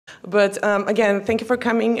But again, thank you for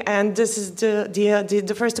coming. And this is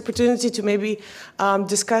the first opportunity to maybe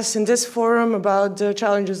discuss in this forum about the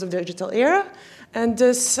challenges of the digital era. And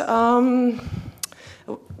this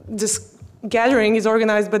gathering is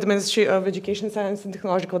organized by the Ministry of Education, Science and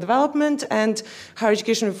Technological Development and Higher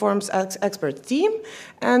Education Reforms Expert Team.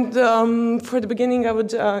 And for the beginning, I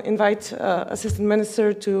would invite Assistant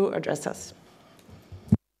Minister to address us.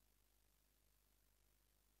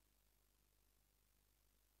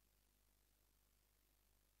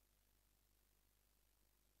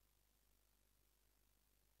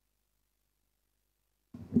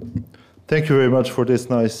 Thank you very much for this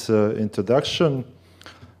nice introduction.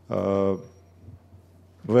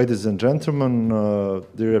 Ladies and gentlemen,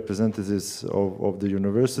 dear representatives of the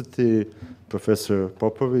university, Professor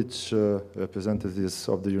Popovic, representatives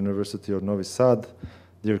of the University of Novi Sad,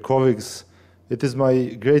 dear colleagues, it is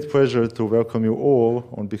my great pleasure to welcome you all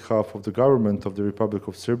on behalf of the government of the Republic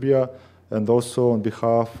of Serbia and also on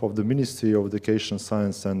behalf of the Ministry of Education,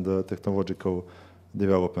 Science and Technological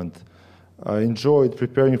Development. I enjoyed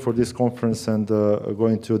preparing for this conference and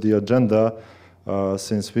going through the agenda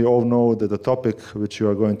since we all know that the topic which you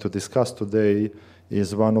are going to discuss today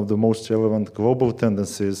is one of the most relevant global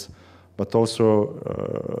tendencies, but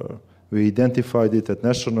also we identified it at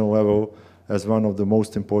national level as one of the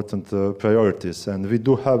most important priorities. And we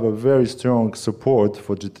do have a very strong support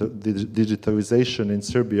for digitalization in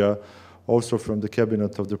Serbia, also from the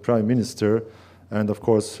cabinet of the Prime Minister, and of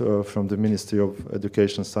course from the Ministry of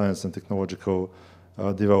Education, Science and Technological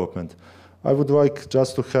Development. I would like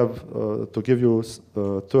just to have to give you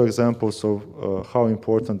two examples of how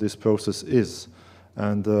important this process is,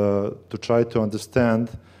 and to try to understand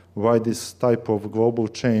why this type of global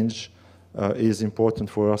change is important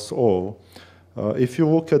for us all. If you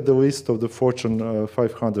look at the list of the Fortune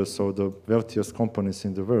 500, so the wealthiest companies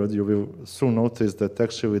in the world, you will soon notice that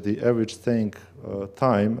actually the average staying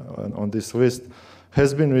time on this list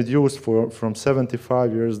has been reduced from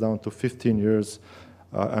 75 years down to 15 years,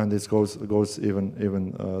 and it goes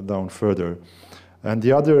even down further. And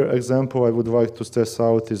the other example I would like to stress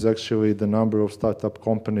out is actually the number of startup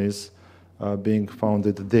companies being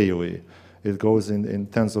founded daily. It goes in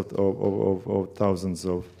tens of thousands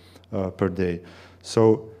per day.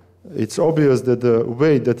 So it's obvious that the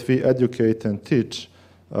way that we educate and teach,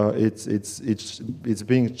 it's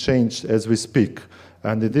being changed as we speak.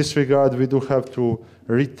 And in this regard, we do have to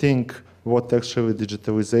rethink what actually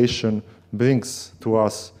digitalization brings to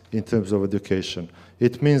us in terms of education.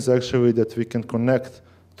 It means actually that we can connect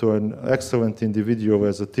to an excellent individual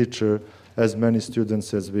as a teacher, as many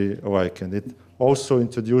students as we like. And it also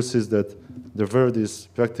introduces that the world is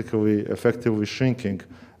practically effectively shrinking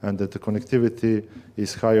and that the connectivity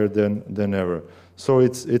is higher than ever. So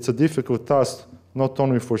it's a difficult task, not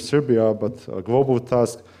only for Serbia, but a global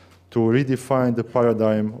task to redefine the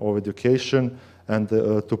paradigm of education and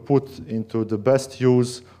to put into the best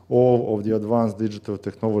use all of the advanced digital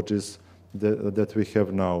technologies that we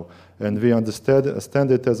have now. And we understand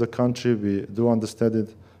it as a country, we do understand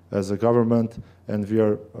it as a government, and we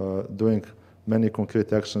are doing many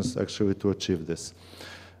concrete actions actually to achieve this.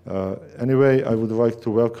 Anyway, I would like to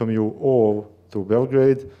welcome you all to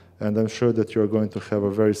Belgrade, and I'm sure that you are going to have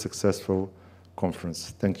a very successful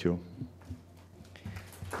conference. Thank you.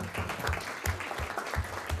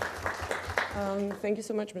 Thank you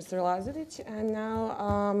so much, Mr. Lazović. And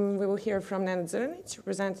now we will hear from Nenad Zrnić,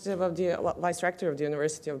 representative of the Vice Rector of the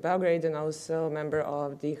University of Belgrade and also a member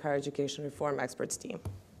of the Higher Education Reform Experts Team.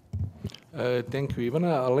 Thank you,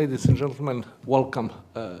 Ivana. Ladies and gentlemen, welcome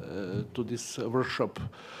to this workshop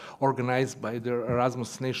organized by the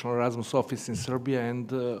National Erasmus Office in Serbia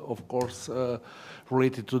and, of course,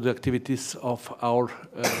 related to the activities of our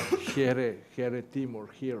HERE team, or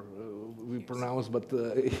here we pronounce, but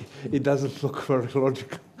it doesn't look very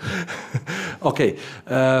logical. Okay.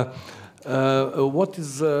 What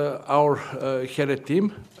is our HERE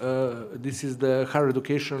team? This is the Higher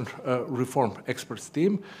Education Reform Experts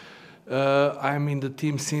Team. I'm in the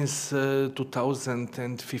team since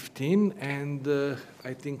 2015, and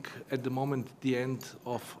I think at the moment the end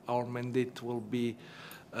of our mandate will be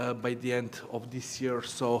by the end of this year.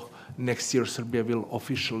 So next year Serbia will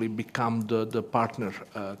officially become the partner,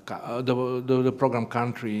 the program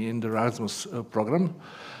country in the Erasmus program.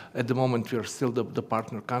 At the moment we are still the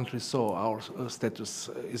partner country, so our status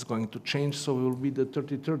is going to change. So we will be the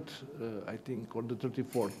 33rd, I think, or the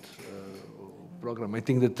 34th program. I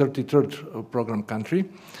think the 33rd program country.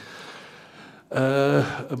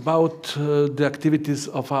 About the activities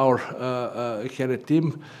of our HERE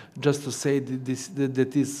team, just to say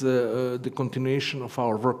that is the continuation of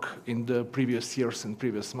our work in the previous years and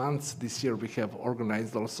previous months. This year we have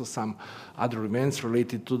organized also some other events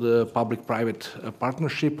related to the public-private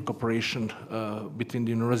partnership, cooperation between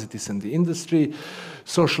the universities and the industry,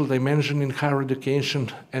 social dimension in higher education,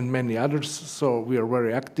 and many others. So we are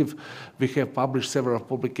very active. We have published several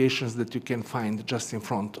publications that you can find just in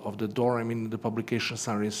front of the door. I mean, the publications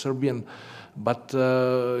are in Serbian, but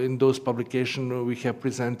in those publications we have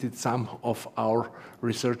presented some of our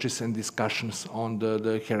researches and discussions on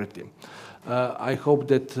the HERE team. I hope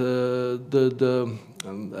that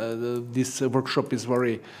this workshop is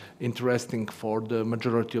very interesting for the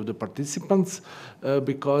majority of the participants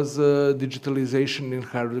because digitalization in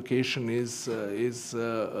higher education is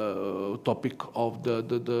topic of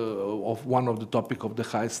one of the topic of the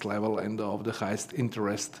highest level and of the highest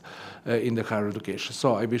interest in the higher education.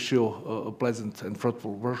 So I wish you a pleasant and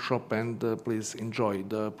fruitful workshop, and please enjoy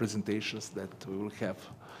the presentations that we will have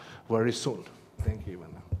very soon. Thank you,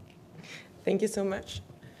 Ivana. Thank you so much.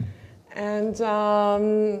 And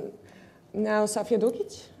now Sofia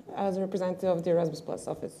Dukić, as a representative of the Erasmus Plus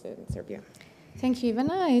office in Serbia. Thank you,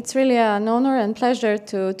 Ivana. It's really an honor and pleasure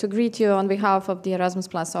to greet you on behalf of the Erasmus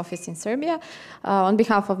Plus office in Serbia, on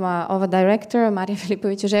behalf of our director, Marija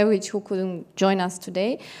Filipović-Ževović, who couldn't join us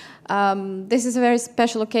today. This is a very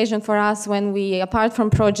special occasion for us when we, apart from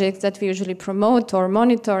projects that we usually promote or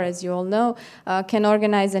monitor, as you all know, can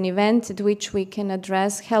organize an event at which we can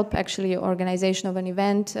help actually organization of an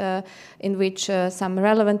event in which some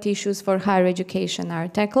relevant issues for higher education are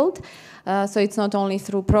tackled. So it's not only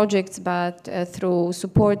through projects, but through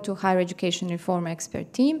support to higher education reform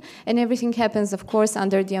expert team. And everything happens, of course,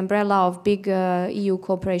 under the umbrella of big EU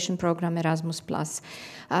cooperation program Erasmus+.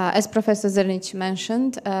 As Professor Zrnić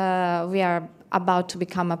mentioned, we are about to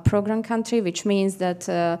become a program country, which means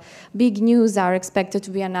that big news are expected to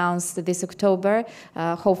be announced this October,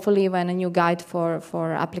 hopefully when a new guide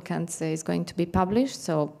for applicants is going to be published.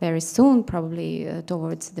 So very soon, probably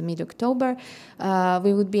towards the mid-October,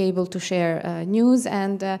 we would be able to share news.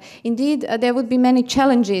 And indeed, there would be many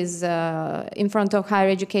challenges in front of higher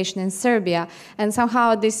education in Serbia. And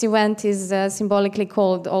somehow this event is symbolically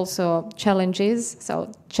called also challenges, so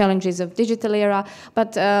challenges of digital era.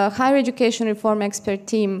 But higher education reform expert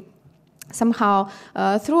team somehow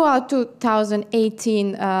throughout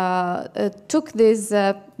 2018 took this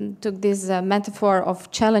metaphor of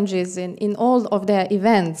challenges in all of their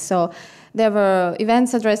events. So there were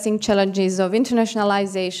events addressing challenges of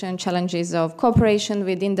internationalization, challenges of cooperation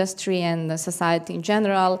with industry and society in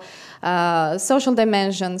general, social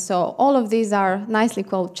dimension. So all of these are nicely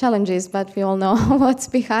called challenges, but we all know what's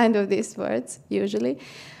behind of these words usually.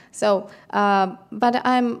 So, but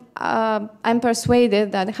I'm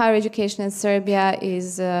persuaded that higher education in Serbia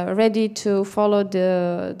is ready to follow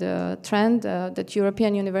the trend that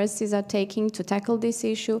European universities are taking to tackle this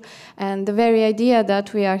issue. And the very idea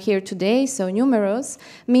that we are here today, so numerous,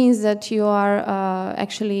 means that you are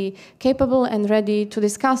actually capable and ready to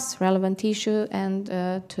discuss relevant issue and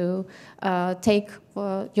to take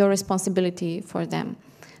your responsibility for them.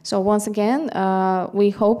 So once again, we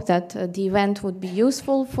hope that the event would be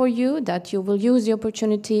useful for you, that you will use the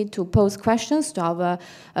opportunity to pose questions to our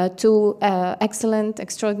two excellent,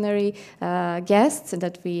 extraordinary guests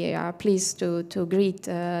that we are pleased to greet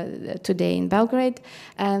today in Belgrade,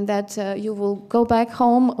 and that you will go back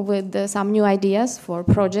home with some new ideas for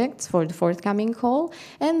projects for the forthcoming call,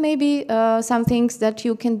 and maybe some things that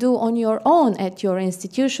you can do on your own at your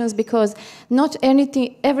institutions, because not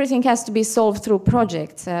everything has to be solved through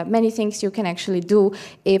projects. Many things you can actually do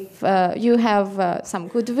if you have some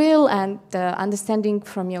goodwill and understanding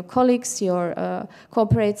from your colleagues, your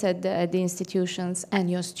cooperates at the institutions, and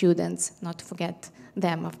your students, not to forget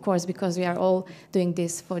them, of course, because we are all doing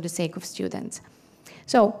this for the sake of students.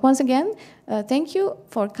 So once again, thank you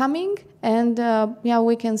for coming, and yeah,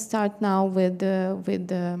 we can start now with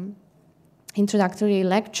the introductory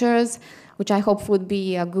lectures, which I hope would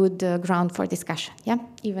be a good ground for discussion. Yeah,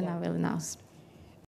 even I will announce.